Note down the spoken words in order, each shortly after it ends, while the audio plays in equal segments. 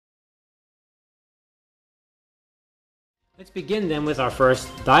Let's begin then with our first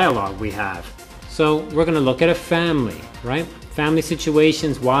dialogue we have. So we're going to look at a family, right? Family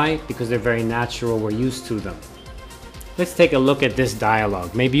situations. Why? Because they're very natural. We're used to them. Let's take a look at this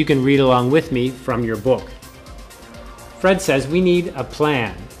dialogue. Maybe you can read along with me from your book. Fred says, we need a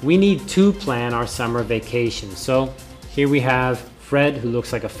plan. We need to plan our summer vacation. So here we have Fred, who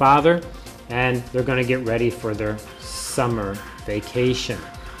looks like a father, and they're going to get ready for their summer vacation.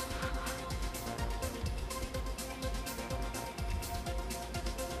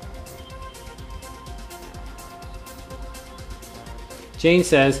 Jane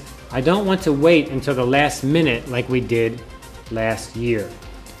says, I don't want to wait until the last minute like we did last year.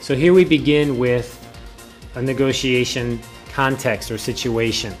 So here we begin with a negotiation context or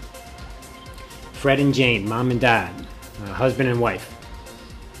situation. Fred and Jane, mom and dad, husband and wife.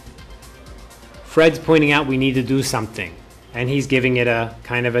 Fred's pointing out we need to do something, and he's giving it a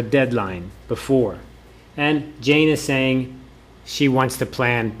kind of a deadline before. And Jane is saying she wants to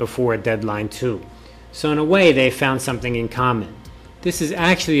plan before a deadline too. So in a way, they found something in common. This is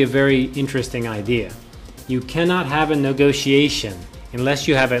actually a very interesting idea. You cannot have a negotiation unless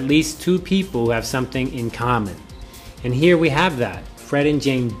you have at least two people who have something in common. And here we have that. Fred and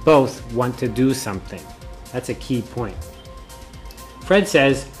Jane both want to do something. That's a key point. Fred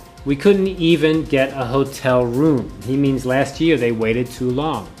says, we couldn't even get a hotel room. He means last year they waited too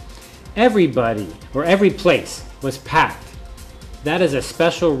long. Everybody, or every place, was packed. That is a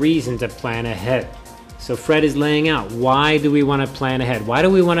special reason to plan ahead. So Fred is laying out, why do we want to plan ahead? Why do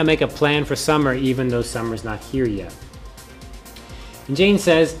we want to make a plan for summer even though summer's not here yet? And Jane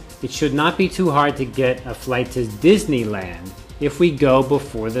says, it should not be too hard to get a flight to Disneyland if we go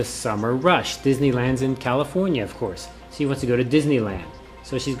before the summer rush. Disneyland's in California, of course. She wants to go to Disneyland.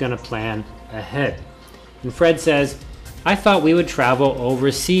 So she's going to plan ahead. And Fred says, I thought we would travel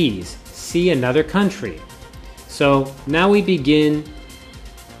overseas, see another country. So now we begin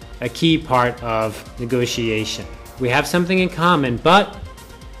a key part of negotiation. We have something in common, but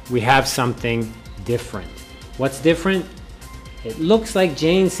we have something different. What's different? It looks like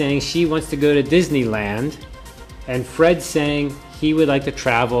Jane's saying she wants to go to Disneyland, and Fred's saying he would like to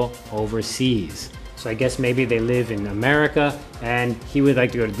travel overseas. So I guess maybe they live in America, and he would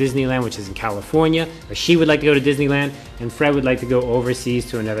like to go to Disneyland, which is in California, or she would like to go to Disneyland, and Fred would like to go overseas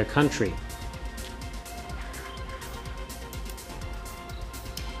to another country.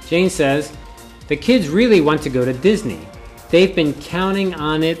 Jane says, the kids really want to go to Disney. They've been counting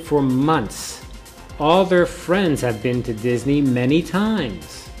on it for months. All their friends have been to Disney many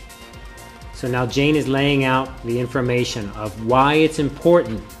times. So now Jane is laying out the information of why it's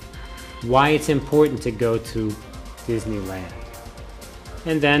important to go to Disneyland.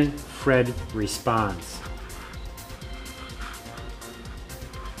 And then Fred responds.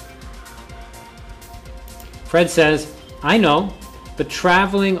 Fred says, I know. But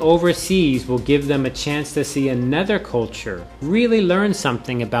traveling overseas will give them a chance to see another culture, really learn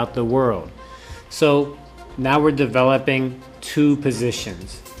something about the world. So now we're developing two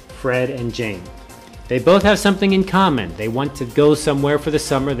positions, Fred and Jane. They both have something in common. They want to go somewhere for the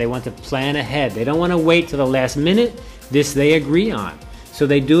summer. They want to plan ahead. They don't want to wait till the last minute. This they agree on. So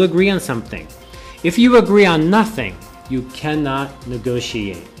they do agree on something. If you agree on nothing, you cannot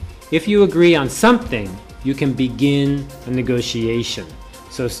negotiate. If you agree on something, you can begin a negotiation.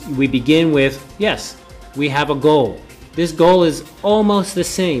 So we begin with, yes, we have a goal. This goal is almost the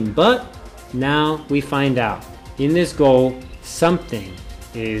same, but now we find out in this goal, something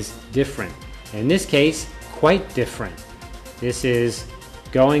is different. In this case, quite different. This is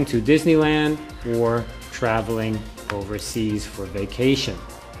going to Disneyland or traveling overseas for vacation.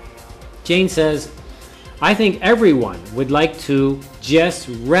 Jane says, I think everyone would like to just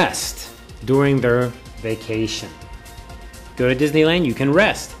rest during their vacation. Go to Disneyland, you can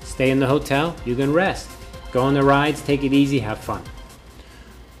rest. Stay in the hotel, you can rest. Go on the rides, take it easy, have fun.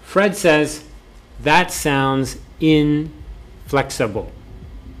 Fred says, that sounds inflexible.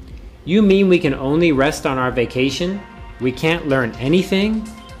 You mean we can only rest on our vacation? We can't learn anything?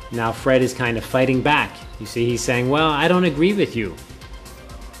 Now Fred is kind of fighting back. You see, he's saying, well, I don't agree with you.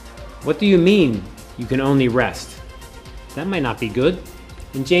 What do you mean you can only rest? That might not be good.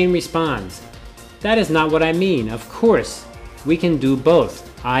 And Jane responds, that is not what I mean. Of course, we can do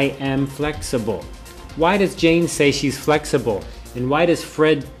both. I am flexible. Why does Jane say she's flexible? And why does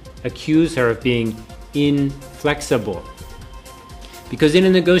Fred accuse her of being inflexible? Because in a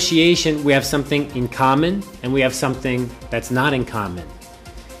negotiation, we have something in common and we have something that's not in common.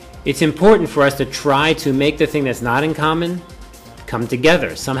 It's important for us to try to make the thing that's not in common come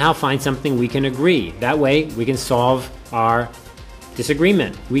together. Somehow find something we can agree. That way, we can solve our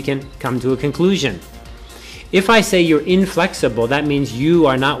disagreement. We can come to a conclusion. If I say you're inflexible, that means you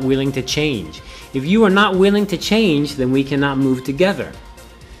are not willing to change. If you are not willing to change, then we cannot move together.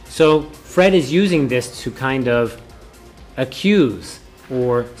 So Fred is using this to kind of accuse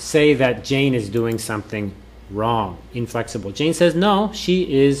or say that Jane is doing something wrong, inflexible. Jane says, no,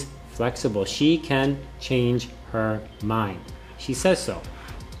 she is flexible. She can change her mind. She says so.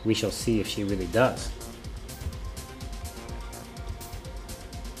 We shall see if she really does.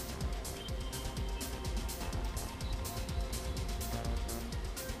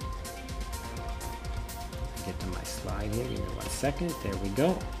 Get to my slide here. Give me 1 second. There we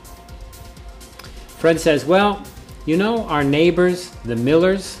go. Fred says, well, you know, our neighbors, the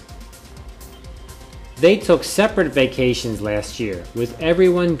Millers, they took separate vacations last year with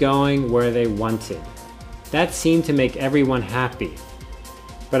everyone going where they wanted. That seemed to make everyone happy.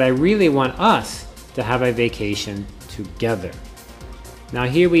 But I really want us to have a vacation together. Now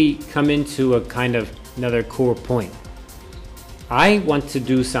here we come into a kind of another core point. I want to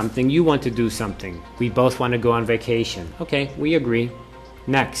do something, you want to do something. We both want to go on vacation. Okay, we agree.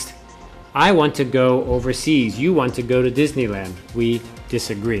 Next. I want to go overseas. You want to go to Disneyland. We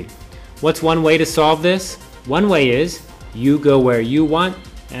disagree. What's one way to solve this? One way is you go where you want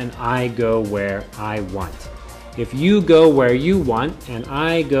and I go where I want. If you go where you want and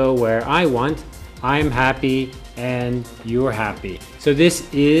I go where I want, I'm happy and you're happy. So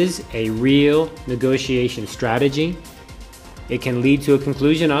this is a real negotiation strategy. It can lead to a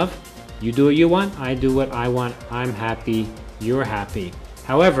conclusion of you do what you want, I do what I want, I'm happy, you're happy.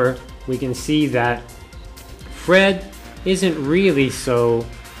 However, we can see that Fred isn't really so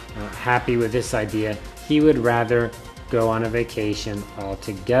happy with this idea. He would rather go on a vacation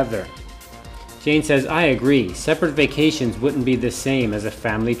altogether. Jane says, I agree. Separate vacations wouldn't be the same as a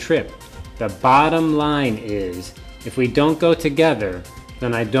family trip. The bottom line is, if we don't go together,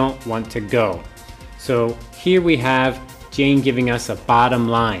 then I don't want to go. So here we have Jane giving us a bottom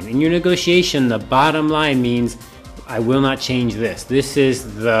line. In your negotiation, the bottom line means I will not change this. This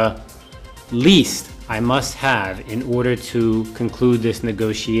is the least I must have in order to conclude this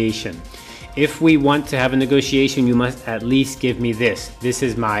negotiation. If we want to have a negotiation, you must at least give me this. This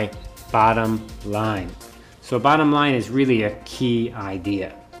is my bottom line. So bottom line is really a key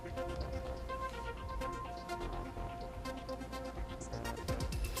idea.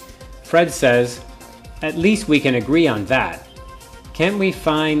 Fred says, at least we can agree on that. Can't we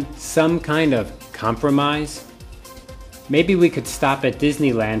find some kind of compromise? Maybe we could stop at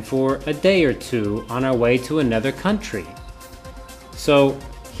Disneyland for a day or two on our way to another country. So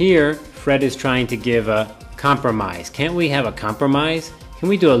here, Fred is trying to give a compromise. Can't we have a compromise? Can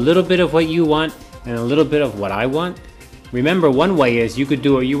we do a little bit of what you want and a little bit of what I want? Remember, one way is you could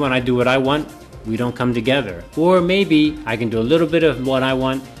do what you want, I do what I want, we don't come together. Or maybe I can do a little bit of what I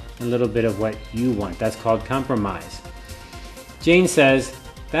want and a little bit of what you want. That's called compromise. Jane says,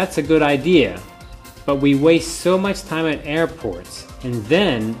 that's a good idea. But we waste so much time at airports, and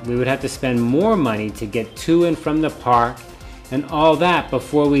then we would have to spend more money to get to and from the park and all that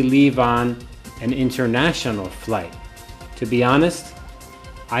before we leave on an international flight. To be honest,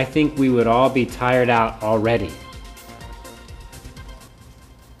 I think we would all be tired out already.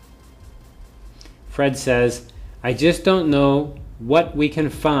 Fred says, I just don't know what we can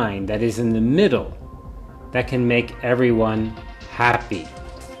find that is in the middle that can make everyone happy.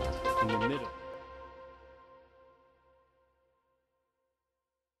 In the middle.